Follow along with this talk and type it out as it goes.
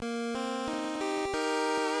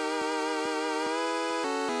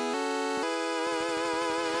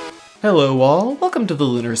Hello all, welcome to the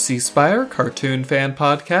Lunar Seaspire Cartoon Fan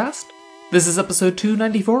Podcast. This is episode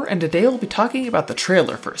 294, and today we'll be talking about the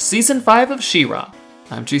trailer for Season 5 of She-Ra.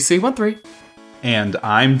 I'm GC13. And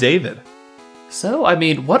I'm David. So,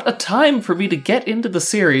 what a time for me to get into the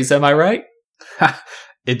series, am I right?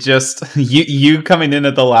 It just, you coming in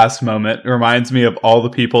at the last moment reminds me of all the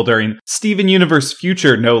people during Steven Universe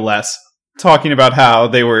Future, no less, talking about how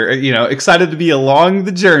they were, excited to be along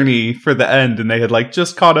the journey for the end, and they had,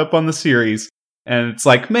 just caught up on the series. And it's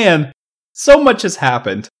like, man, so much has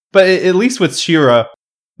happened. But at least with She-Ra,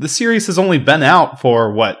 the series has only been out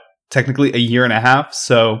for, technically a year and a half,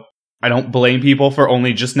 so I don't blame people for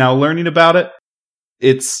only just now learning about it.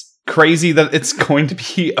 It's crazy that it's going to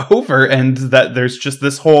be over and that there's just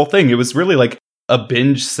this whole thing. It was really like a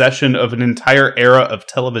binge session of an entire era of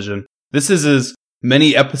television. This is as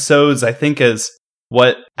many episodes, I think, as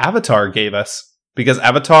what Avatar gave us. Because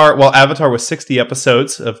Avatar was 60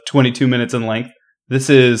 episodes of 22 minutes in length. This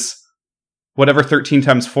is whatever 13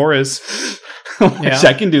 times 4 is. Which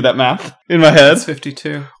I can do that math in my head. It's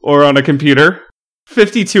 52. Or on a computer.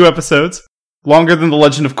 52 episodes. Longer than The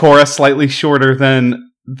Legend of Korra, slightly shorter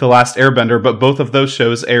than The Last Airbender, but both of those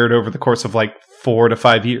shows aired over the course of 4 to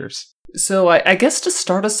 5 years. So I guess to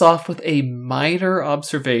start us off with a minor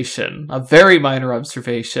observation, a very minor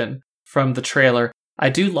observation from the trailer, I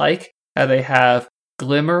do like how they have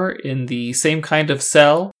Glimmer in the same kind of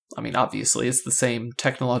cell. Obviously it's the same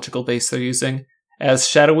technological base they're using as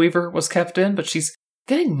Shadow Weaver was kept in, but she's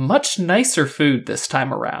getting much nicer food this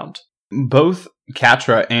time around. Both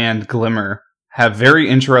Catra and Glimmer have very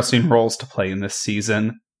interesting roles to play in this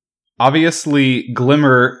season. Obviously,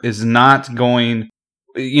 Glimmer is not going,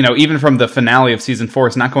 even from the finale of season 4,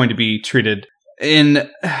 is not going to be treated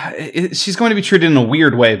she's going to be treated in a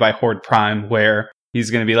weird way by Horde Prime, where he's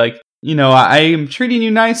going to be like, I am treating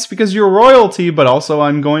you nice because you're royalty, but also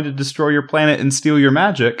I'm going to destroy your planet and steal your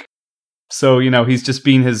magic. So, he's just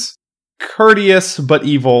being his courteous but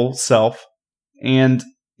evil self. And,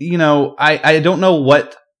 I don't know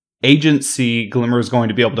what agency Glimmer is going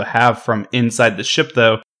to be able to have from inside the ship,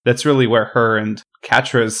 though. That's really where her and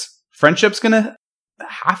Catra's friendship's going to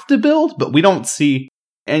have to build, but we don't see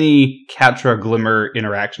any Catra-Glimmer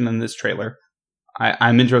interaction in this trailer.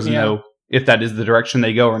 I'm interested to know if that is the direction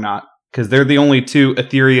they go or not, because they're the only two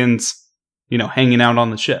Etherians, hanging out on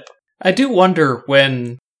the ship. I do wonder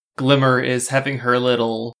when Glimmer is having her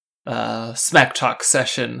little smack talk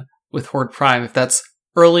session with Horde Prime, if that's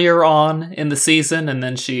earlier on in the season and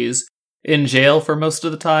then she's in jail for most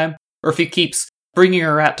of the time, or if he keeps bringing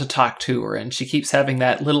her out to talk to her and she keeps having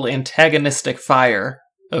that little antagonistic fire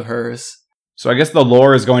of hers. So I guess the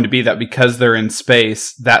lore is going to be that because they're in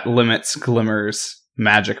space, that limits Glimmer's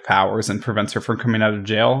magic powers and prevents her from coming out of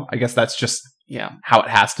jail. I guess that's just how it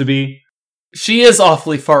has to be. She is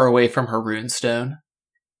awfully far away from her runestone.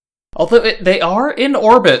 Although they are in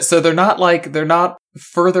orbit, so they're not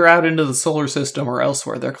further out into the solar system or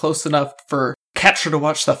elsewhere. They're close enough for Catra to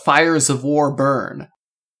watch the fires of war burn.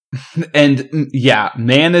 And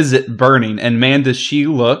man, is it burning, and man, does she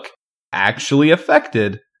look actually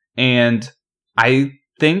affected. And I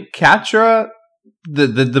think Catra,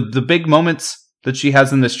 the big moments that she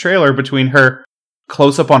has in this trailer between her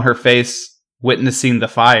close up on her face witnessing the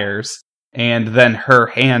fires and then her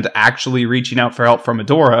hand actually reaching out for help from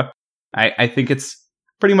Adora, I think it's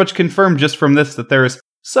pretty much confirmed just from this that there is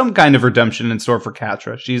some kind of redemption in store for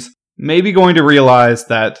Catra. She's maybe going to realize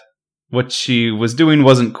that what she was doing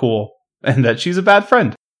wasn't cool and that she's a bad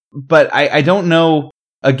friend. But I don't know.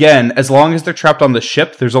 Again, as long as they're trapped on the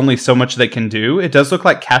ship, there's only so much they can do. It does look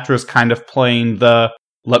like Catra's kind of playing the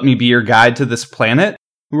let me be your guide to this planet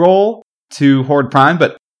role to Horde Prime,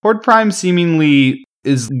 but Horde Prime seemingly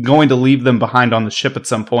is going to leave them behind on the ship at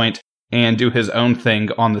some point and do his own thing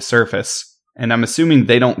on the surface. And I'm assuming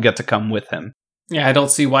they don't get to come with him. Yeah, I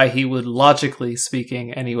don't see why he would, logically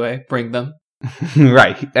speaking anyway, bring them.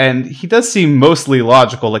 Right. And he does seem mostly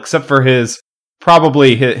logical, except for his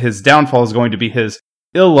downfall is going to be his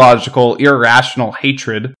illogical, irrational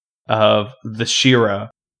hatred of the She-Ra,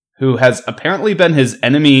 who has apparently been his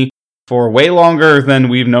enemy for way longer than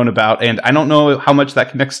we've known about. And I don't know how much that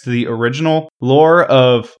connects to the original lore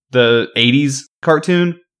of the 80s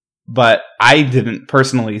cartoon, but I didn't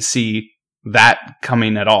personally see that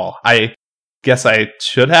coming at all. I guess I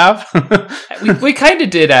should have. we kind of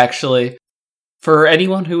did, actually. For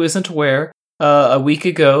anyone who isn't aware, a week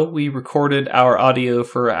ago, we recorded our audio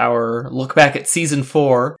for our look back at Season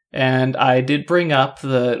 4, and I did bring up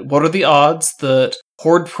what are the odds that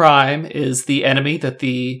Horde Prime is the enemy that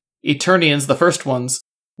the Eternians, the first ones,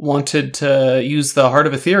 wanted to use the Heart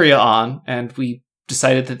of Etheria on, and we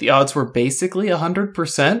decided that the odds were basically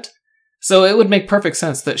 100%. So it would make perfect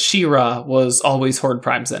sense that She-Ra was always Horde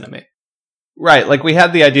Prime's enemy. Right, like we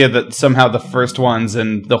had the idea that somehow the first ones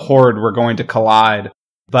and the Horde were going to collide,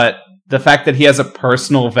 but the fact that he has a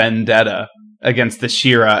personal vendetta against the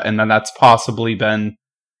She-Ra, and then that's possibly been...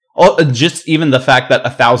 just even the fact that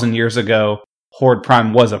 1,000 years ago, Horde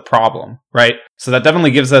Prime was a problem, right? So that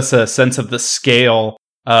definitely gives us a sense of the scale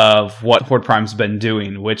of what Horde Prime's been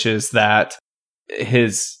doing, which is that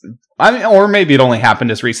or maybe it only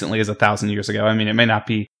happened as recently as 1,000 years ago. I mean, it may not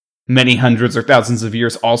be many hundreds or thousands of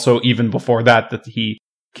years also even before that he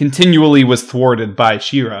continually was thwarted by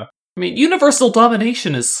She-Ra. I mean, universal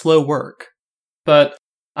domination is slow work, but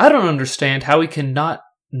I don't understand how we can not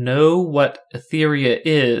know what Etheria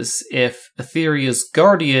is if Etheria's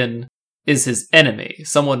guardian is his enemy,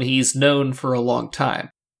 someone he's known for a long time.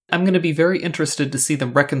 I'm going to be very interested to see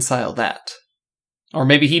them reconcile that. Or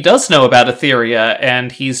maybe he does know about Etheria,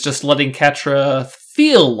 and he's just letting Catra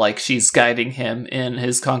feel like she's guiding him in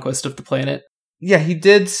his conquest of the planet. Yeah, he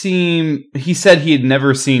said he had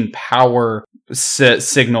never seen power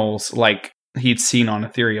signals like he'd seen on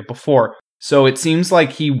Etheria before. So it seems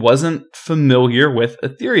like he wasn't familiar with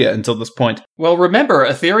Etheria until this point. Well, remember,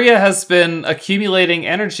 Etheria has been accumulating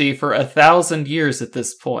energy for 1,000 years at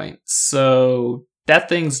this point. So that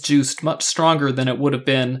thing's juiced much stronger than it would have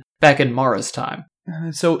been back in Mara's time.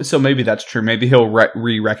 So maybe that's true. Maybe he'll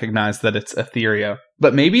recognize that it's Etheria.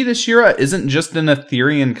 But maybe the She-Ra isn't just an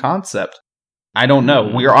Etherian concept. I don't know.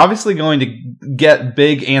 We are obviously going to get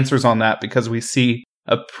big answers on that because we see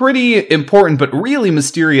a pretty important but really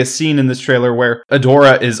mysterious scene in this trailer where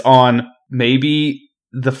Adora is on maybe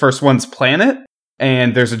the first one's planet,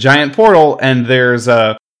 and there's a giant portal, and there's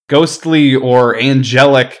a ghostly or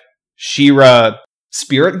angelic She-Ra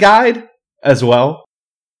spirit guide as well.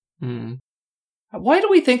 Why do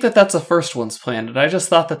we think that that's a first one's planet? I just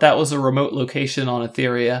thought that was a remote location on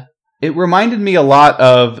Etheria. It reminded me a lot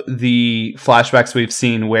of the flashbacks we've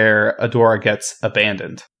seen where Adora gets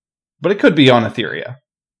abandoned. But it could be on Etheria.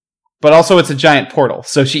 But also it's a giant portal,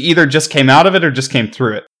 so she either just came out of it or just came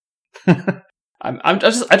through it. I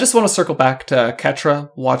just want to circle back to Catra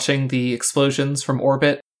watching the explosions from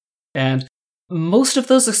orbit, and most of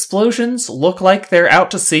those explosions look like they're out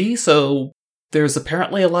to sea, so there's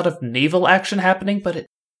apparently a lot of naval action happening, but it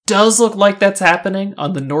does look like that's happening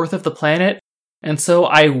on the north of the planet, and so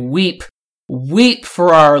I weep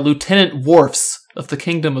for our Lieutenant Worfs of the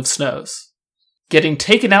Kingdom of Snows, getting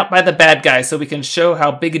taken out by the bad guy so we can show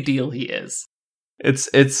how big a deal he is.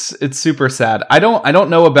 It's super sad. I don't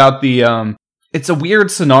know about the it's a weird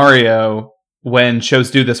scenario when shows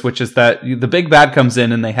do this, which is that the big bad comes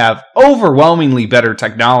in and they have overwhelmingly better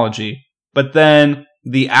technology, but then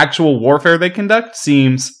the actual warfare they conduct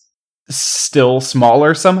seems still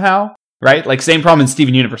smaller somehow, right? Like same problem in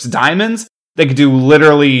Steven Universe. Diamonds, they could do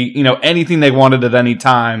literally, anything they wanted at any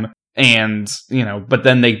time, and, but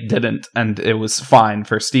then they didn't, and it was fine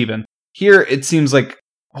for Steven. Here, it seems like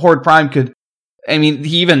Horde Prime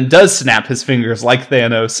he even does snap his fingers like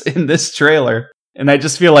Thanos in this trailer, and I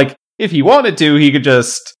just feel like if he wanted to, he could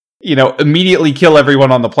just, immediately kill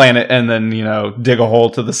everyone on the planet and then, dig a hole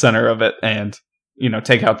to the center of it and,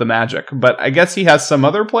 take out the magic. But I guess he has some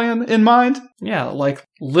other plan in mind. Yeah, like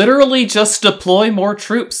literally just deploy more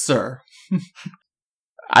troops, sir.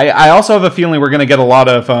 I also have a feeling we're going to get a lot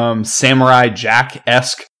of Samurai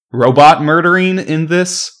Jack-esque robot murdering in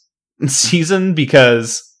this season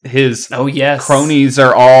because his cronies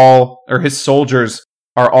are all, or his soldiers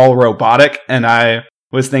are all robotic. And I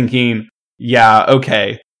was thinking, yeah,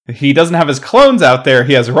 okay, he doesn't have his clones out there.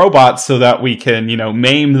 He has robots so that we can,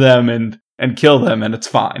 maim them and kill them, and it's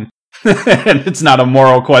fine. And it's not a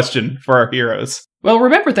moral question for our heroes. Well,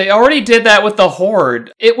 remember, they already did that with the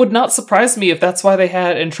Horde. It would not surprise me if that's why they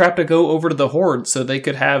had Entrapta go over to the Horde, so they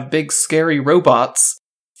could have big, scary robots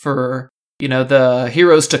for, the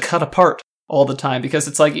heroes to cut apart all the time. Because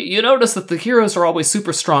it's like, you notice that the heroes are always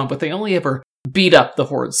super strong, but they only ever beat up the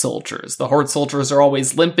Horde soldiers. The Horde soldiers are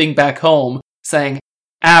always limping back home, saying,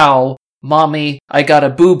 "Ow, mommy, I got a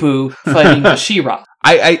boo-boo," fighting the She-Ra.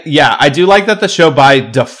 I do like that the show by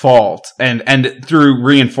default and through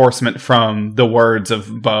reinforcement from the words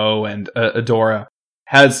of Bo and Adora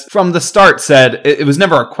has from the start said it was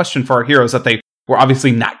never a question for our heroes that they were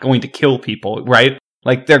obviously not going to kill people, right?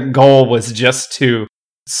 Like their goal was just to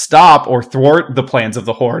stop or thwart the plans of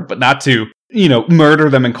the Horde, but not to, murder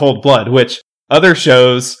them in cold blood, which other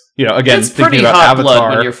shows, again, it's pretty thinking about hot Avatar,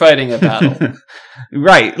 blood when you're fighting a battle.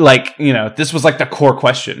 Right, like, this was like the core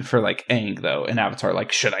question for like Aang, though, in Avatar.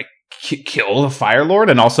 Like, should I kill the Fire Lord?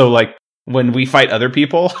 And also, like, when we fight other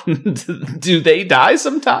people, do they die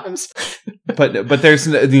sometimes? But there's,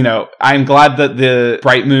 I'm glad that the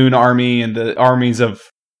Bright Moon army and the armies of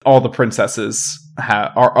all the princesses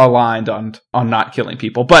are aligned on not killing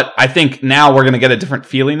people. But I think now we're going to get a different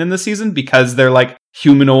feeling in the season because they're like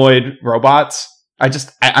humanoid robots.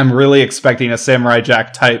 I'm really expecting a Samurai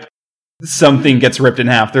Jack type. Something gets ripped in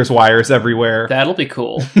half. There's wires everywhere. That'll be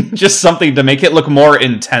cool. Just something to make it look more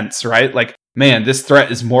intense, right? Like, man, this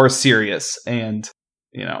threat is more serious. And,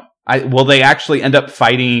 will they actually end up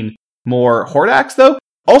fighting more Hordaks, though?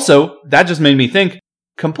 Also, that just made me think,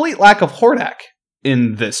 complete lack of Hordak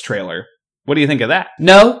in this trailer. What do you think of that?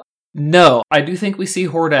 No. I do think we see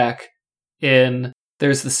Hordak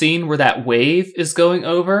there's the scene where that wave is going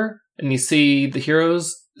over, and you see the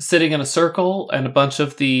heroes sitting in a circle, and a bunch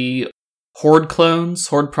of the Horde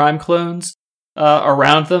Prime clones,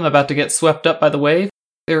 around them, about to get swept up by the wave.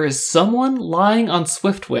 There is someone lying on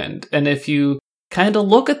Swiftwind, and if you kind of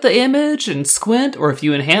look at the image and squint, or if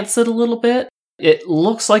you enhance it a little bit, it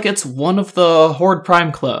looks like it's one of the Horde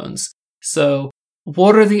Prime clones. So,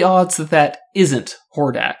 what are the odds that isn't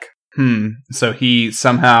Hordak? So he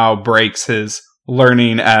somehow breaks his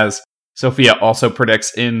learning, as Sophia also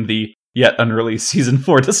predicts in the yet unreleased Season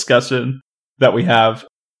 4 discussion that we have.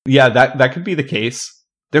 Yeah, that could be the case.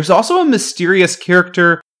 There's also a mysterious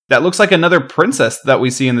character that looks like another princess that we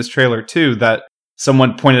see in this trailer, too, that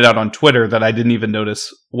someone pointed out on Twitter that I didn't even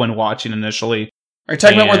notice when watching initially. Are you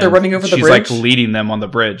talking about where they're running over the bridge? She's like leading them on the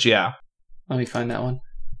bridge, yeah. Let me find that one.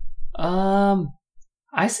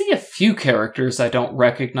 I see a few characters I don't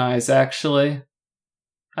recognize, actually.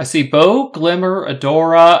 I see Bo, Glimmer,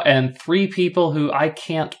 Adora, and 3 people who I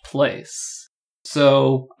can't place.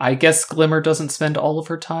 So, I guess Glimmer doesn't spend all of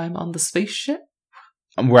her time on the spaceship?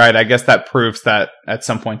 Right, I guess that proves that at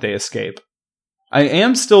some point they escape. I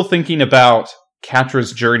am still thinking about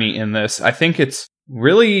Catra's journey in this. I think it's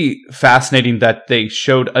really fascinating that they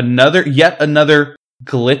showed yet another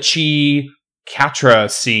glitchy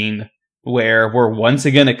Catra scene where we're once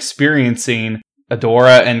again experiencing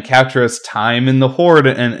Adora and Catra's time in the Horde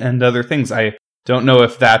and other things. I don't know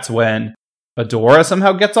if that's when Adora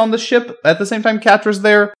somehow gets on the ship at the same time Catra's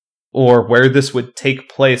there, or where this would take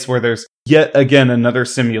place, where there's yet again another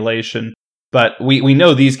simulation. But we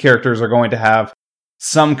know these characters are going to have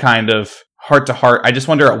some kind of heart-to-heart. I just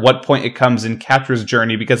wonder at what point it comes in Catra's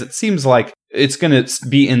journey, because it seems like it's going to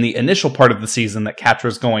be in the initial part of the season that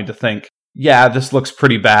Catra's going to think, yeah, this looks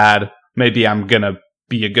pretty bad. Maybe I'm going to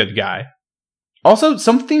be a good guy. Also,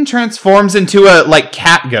 something transforms into a,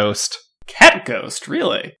 cat ghost. Cat ghost?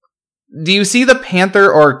 Really? Do you see the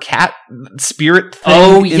panther or cat spirit thing?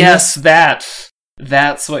 Oh, yes, that's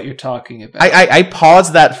what you're talking about. I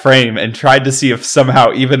paused that frame and tried to see if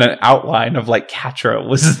somehow even an outline of, Catra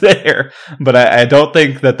was there. But I don't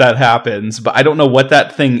think that happens. But I don't know what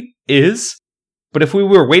that thing is. But if we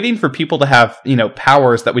were waiting for people to have,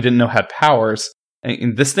 powers that we didn't know had powers,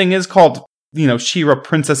 and this thing is called, She-Ra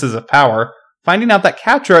Princesses of Power, finding out that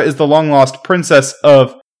Catra is the long-lost princess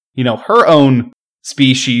of, her own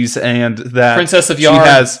species, and that Princess of Yarn. She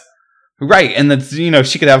has, right, and that,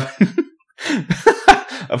 she could have,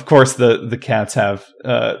 of course, the cats have,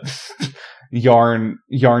 yarn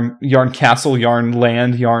castle, yarn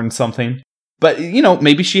land, yarn something. But,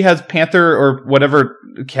 maybe she has panther or whatever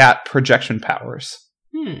cat projection powers.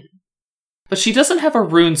 But she doesn't have a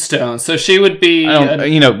rune stone, so she would be...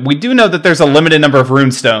 we do know that there's a limited number of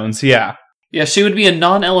rune stones, yeah. Yeah, she would be a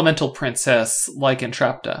non-elemental princess like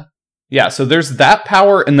Entrapta. Yeah, so there's that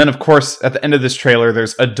power, and then, of course, at the end of this trailer,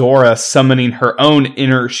 there's Adora summoning her own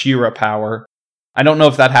inner She-Ra power. I don't know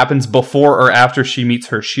if that happens before or after she meets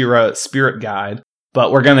her She-Ra spirit guide,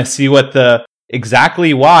 but we're going to see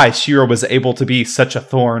exactly why She-Ra was able to be such a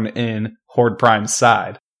thorn in Horde Prime's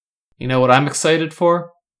side. You know what I'm excited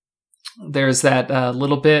for? There's that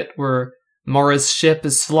little bit where Mara's ship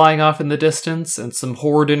is flying off in the distance and some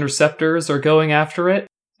Horde interceptors are going after it.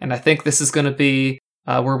 And I think this is going to be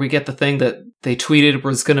where we get the thing that they tweeted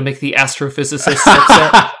was going to make the astrophysicists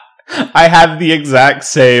upset. I have the exact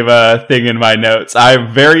same thing in my notes.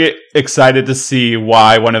 I'm very excited to see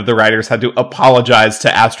why one of the writers had to apologize to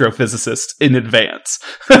astrophysicists in advance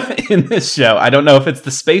in this show. I don't know if it's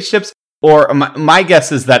the spaceships, or my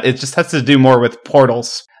guess is that it just has to do more with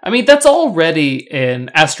portals. I mean, that's already an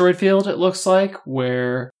asteroid field, it looks like,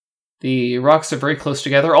 where the rocks are very close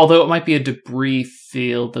together, although it might be a debris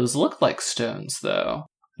field. Those look like stones, though.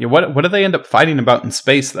 Yeah, what do they end up fighting about in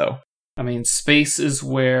space, though? I mean, space is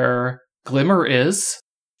where Glimmer is,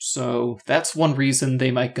 so that's one reason they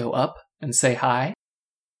might go up and say hi.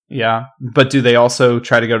 Yeah, but do they also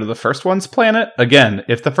try to go to the first one's planet? Again,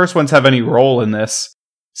 if the first ones have any role in this,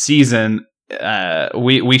 season,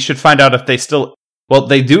 we should find out if they still... Well,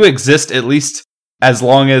 they do exist at least as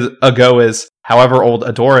long ago as however old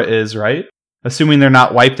Adora is, right? Assuming they're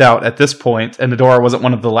not wiped out at this point, and Adora wasn't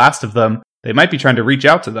one of the last of them, they might be trying to reach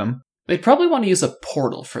out to them. They'd probably want to use a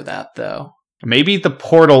portal for that, though. Maybe the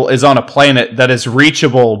portal is on a planet that is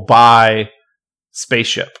reachable by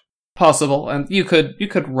spaceship. Possible, and you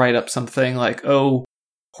could write up something like, oh,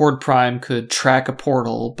 Horde Prime could track a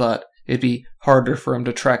portal, but it'd be harder for him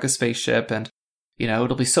to track a spaceship, and,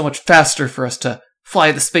 it'll be so much faster for us to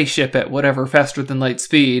fly the spaceship at whatever faster than light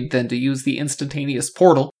speed than to use the instantaneous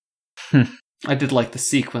portal. I did like the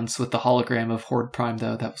sequence with the hologram of Horde Prime,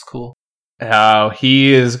 though. That was cool. Oh,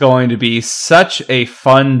 he is going to be such a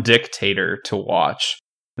fun dictator to watch.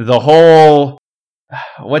 The whole...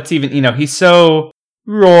 he's so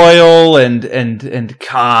royal and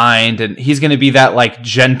kind, and he's going to be that, like,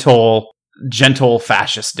 gentle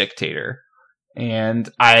fascist dictator. And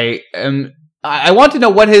I want to know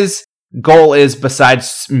what his goal is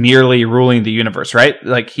besides merely ruling the universe, right?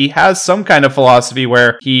 Like, he has some kind of philosophy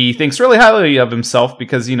where he thinks really highly of himself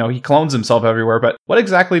because, he clones himself everywhere, but what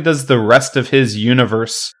exactly does the rest of his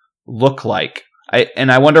universe look like?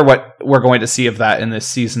 I wonder what we're going to see of that in this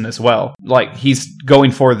season as well. Like, he's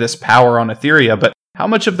going for this power on Etheria, but how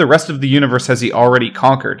much of the rest of the universe has he already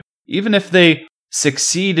conquered? Even if they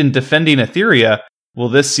succeed in defending Etheria, will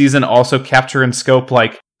this season also capture and scope,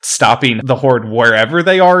 like, stopping the Horde wherever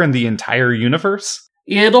they are in the entire universe?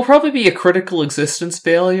 Yeah, it'll probably be a critical existence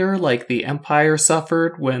failure like the Empire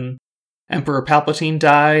suffered when Emperor Palpatine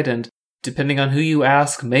died, and depending on who you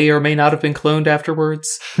ask, may or may not have been cloned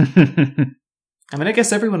afterwards. I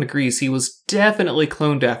guess everyone agrees he was definitely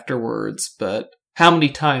cloned afterwards, but how many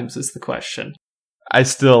times is the question? I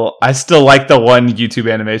still like the one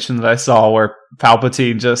YouTube animation that I saw where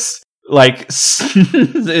Palpatine just...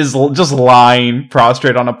 is just lying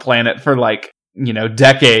prostrate on a planet for,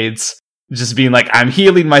 decades. Just being like, I'm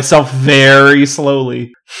healing myself very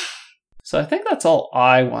slowly. So I think that's all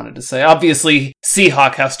I wanted to say. Obviously,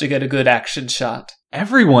 Seahawk has to get a good action shot.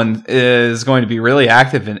 Everyone is going to be really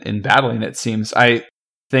active in battling, it seems. I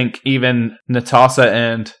think even Natasha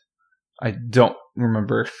and... I don't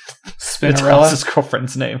remember Natasha's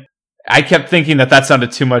girlfriend's name. I kept thinking that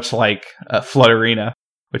sounded too much like Flutterina.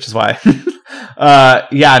 Which is why,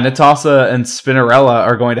 Natasha and Spinnerella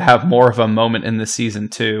are going to have more of a moment in this season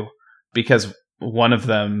too, because one of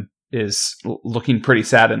them is looking pretty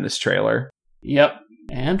sad in this trailer. Yep.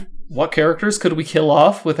 And what characters could we kill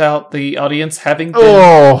off without the audience having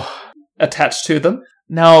been attached to them?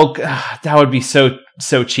 No, that would be so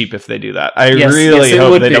cheap if they do that. I really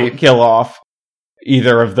hope they don't kill off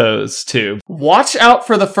either of those two. Watch out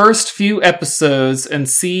for the first few episodes and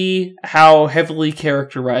see how heavily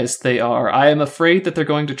characterized they are. I am afraid that they're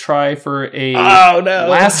going to try for a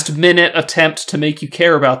last-minute attempt to make you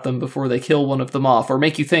care about them before they kill one of them off, or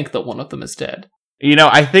make you think that one of them is dead.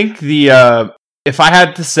 I think if I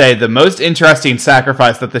had to say the most interesting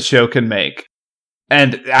sacrifice that the show can make,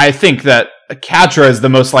 and I think that Catra is the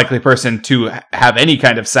most likely person to have any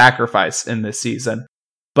kind of sacrifice in this season,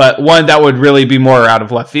 but one that would really be more out of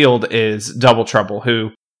left field is Double Trouble,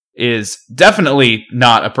 who is definitely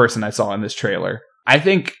not a person I saw in this trailer. I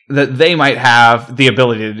think that they might have the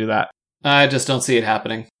ability to do that. I just don't see it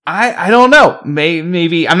happening. I don't know.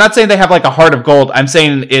 Maybe. I'm not saying they have like a heart of gold. I'm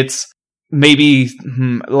saying it's maybe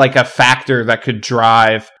like a factor that could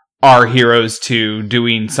drive our heroes to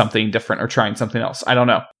doing something different or trying something else. I don't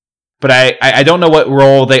know. But I don't know what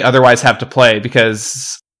role they otherwise have to play,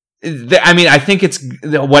 because... I think it's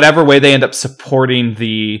whatever way they end up supporting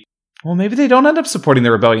maybe they don't end up supporting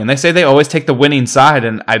the rebellion. They say they always take the winning side,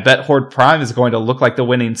 and I bet Horde Prime is going to look like the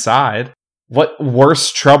winning side. What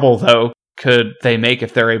worse trouble, though, could they make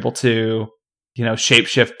if they're able to,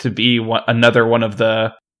 shapeshift to be another one of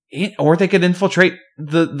the... Or they could infiltrate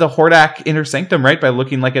the Hordak Inner Sanctum, right? By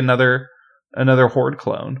looking like another Horde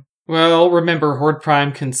clone. Well, remember, Horde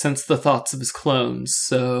Prime can sense the thoughts of his clones,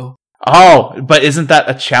 so... Oh, but isn't that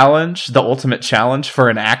a challenge? The ultimate challenge for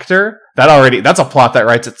an actor? That's a plot that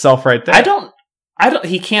writes itself right there.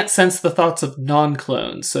 He can't sense the thoughts of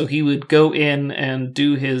non-clones, so he would go in and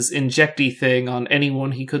do his injecty thing on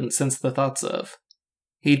anyone he couldn't sense the thoughts of.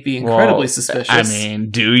 He'd be incredibly suspicious.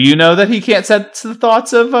 Do you know that he can't sense the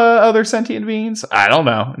thoughts of other sentient beings? I don't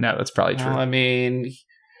know. No, that's probably true.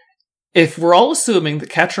 If we're all assuming that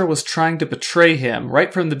Catra was trying to betray him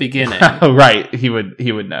right from the beginning... Right, he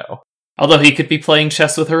would know. Although he could be playing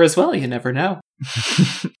chess with her as well, you never know.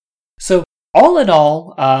 So, all in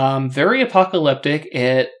all, very apocalyptic.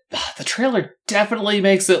 The trailer definitely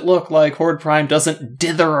makes it look like Horde Prime doesn't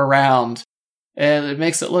dither around And it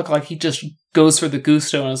makes it look like he just goes for the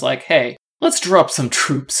gusto and is like, hey, let's drop some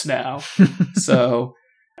troops now. So,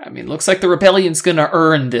 I mean, looks like the rebellion's gonna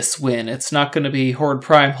earn this win. It's not gonna be Horde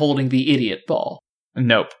Prime holding the idiot ball.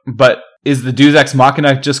 Nope. But is the Deus Ex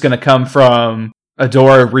Machina just gonna come from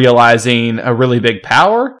Adora realizing a really big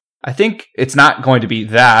power? I think it's not going to be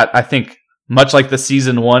that. I think, much like the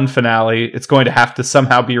Season 1 finale, it's going to have to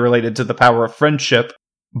somehow be related to the power of friendship.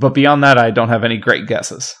 But beyond that, I don't have any great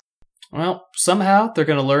guesses. Well, somehow they're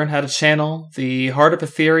going to learn how to channel the heart of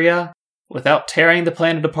Etheria without tearing the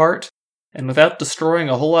planet apart and without destroying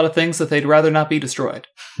a whole lot of things that they'd rather not be destroyed.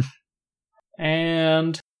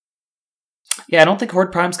 And yeah, I don't think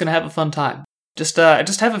Horde Prime's going to have a fun time. I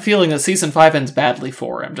just have a feeling that Season 5 ends badly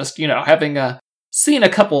for him. Just, having seen a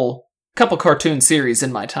couple cartoon series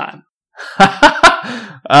in my time.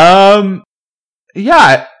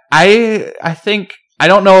 Yeah, I think, I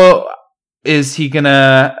don't know, is he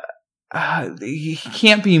gonna, he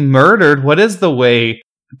can't be murdered. What is the way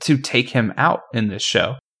to take him out in this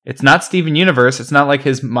show? It's not Steven Universe. It's not like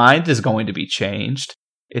his mind is going to be changed.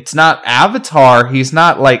 It's not Avatar. He's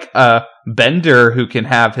not like a Bender who can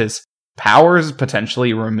have his powers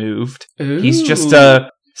potentially removed. Ooh. He's just a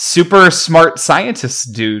super smart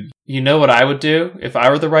scientist dude. You know what I would do if I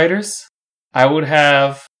were the writers? I would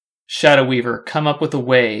have Shadow Weaver come up with a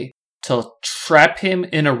way to trap him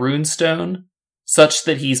in a runestone such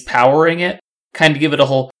that he's powering it. Kind of give it a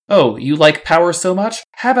whole, oh, you like power so much?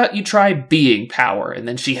 How about you try being power? And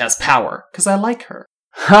then she has power, because I like her.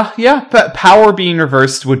 Yeah, but power being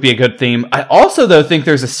reversed would be a good theme. I also, though, think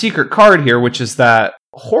there's a secret card here, which is that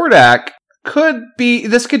Hordak could be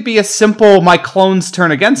a simple my clones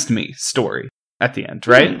turn against me story at the end,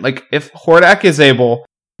 right? Like, if Hordak is able,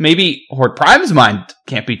 maybe Horde Prime's mind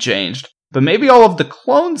can't be changed, but maybe all of the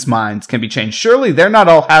clones' minds can be changed. Surely they're not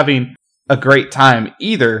all having a great time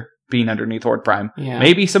either being underneath Horde Prime. Yeah.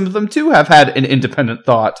 Maybe some of them too have had an independent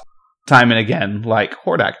thought time and again, like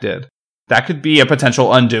Hordak did. That could be a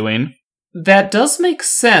potential undoing. That does make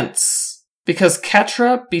sense, because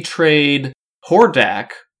Catra betrayed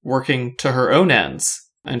Hordak working to her own ends,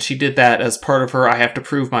 and she did that as part of her, I have to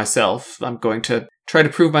prove myself. I'm going to try to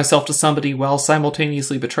prove myself to somebody while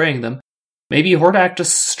simultaneously betraying them. Maybe Hordak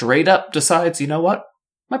just straight up decides, you know what?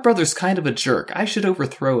 My brother's kind of a jerk. I should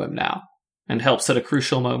overthrow him now. And helps at a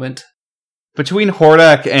crucial moment. Between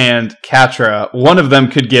Hordak and Catra, one of them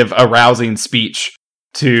could give a rousing speech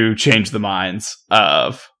to change the minds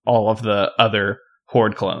of all of the other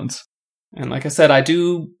Horde clones. And like I said, I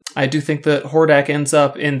do think that Hordak ends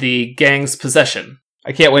up in the gang's possession.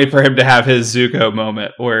 I can't wait for him to have his Zuko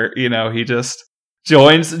moment where, he just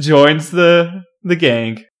joins the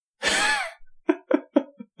gang.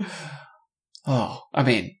 Oh, I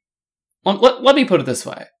mean, let me put it this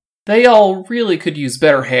way. They all really could use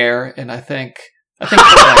better hair, and I think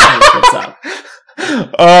Hordak fits up.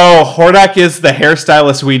 Oh, Hordak is the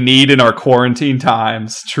hairstylist we need in our quarantine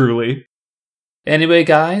times, truly. Anyway,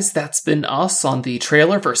 guys, that's been us on the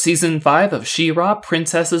trailer for Season 5 of She-Ra,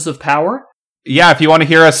 Princesses of Power. Yeah, if you want to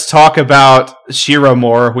hear us talk about She-Ra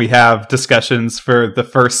more, we have discussions for the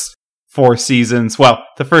first 4 seasons. Well,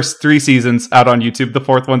 the first 3 seasons out on YouTube. The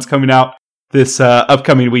 4th one's coming out this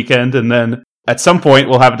upcoming weekend, and then at some point,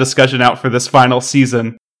 we'll have a discussion out for this final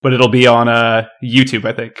season, but it'll be on YouTube,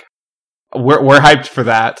 I think. We're hyped for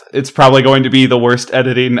that. It's probably going to be the worst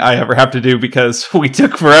editing I ever have to do because we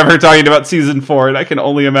took forever talking about Season 4, and I can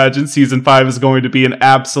only imagine Season 5 is going to be an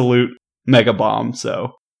absolute mega bomb,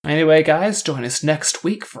 so. Anyway, guys, join us next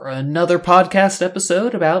week for another podcast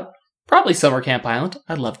episode about probably Summer Camp Island.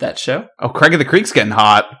 I love that show. Oh, Craig of the Creek's getting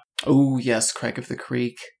hot. Oh, yes, Craig of the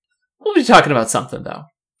Creek. We'll be talking about something, though.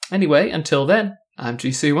 Anyway, until then, I'm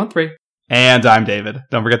GC13. And I'm David.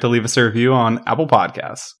 Don't forget to leave us a review on Apple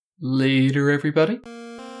Podcasts. Later, everybody.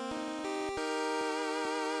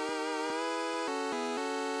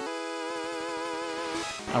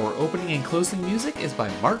 Our opening and closing music is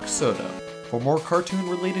by Mark Soto. For more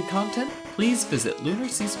cartoon-related content, please visit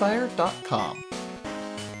lunarceasefire.com.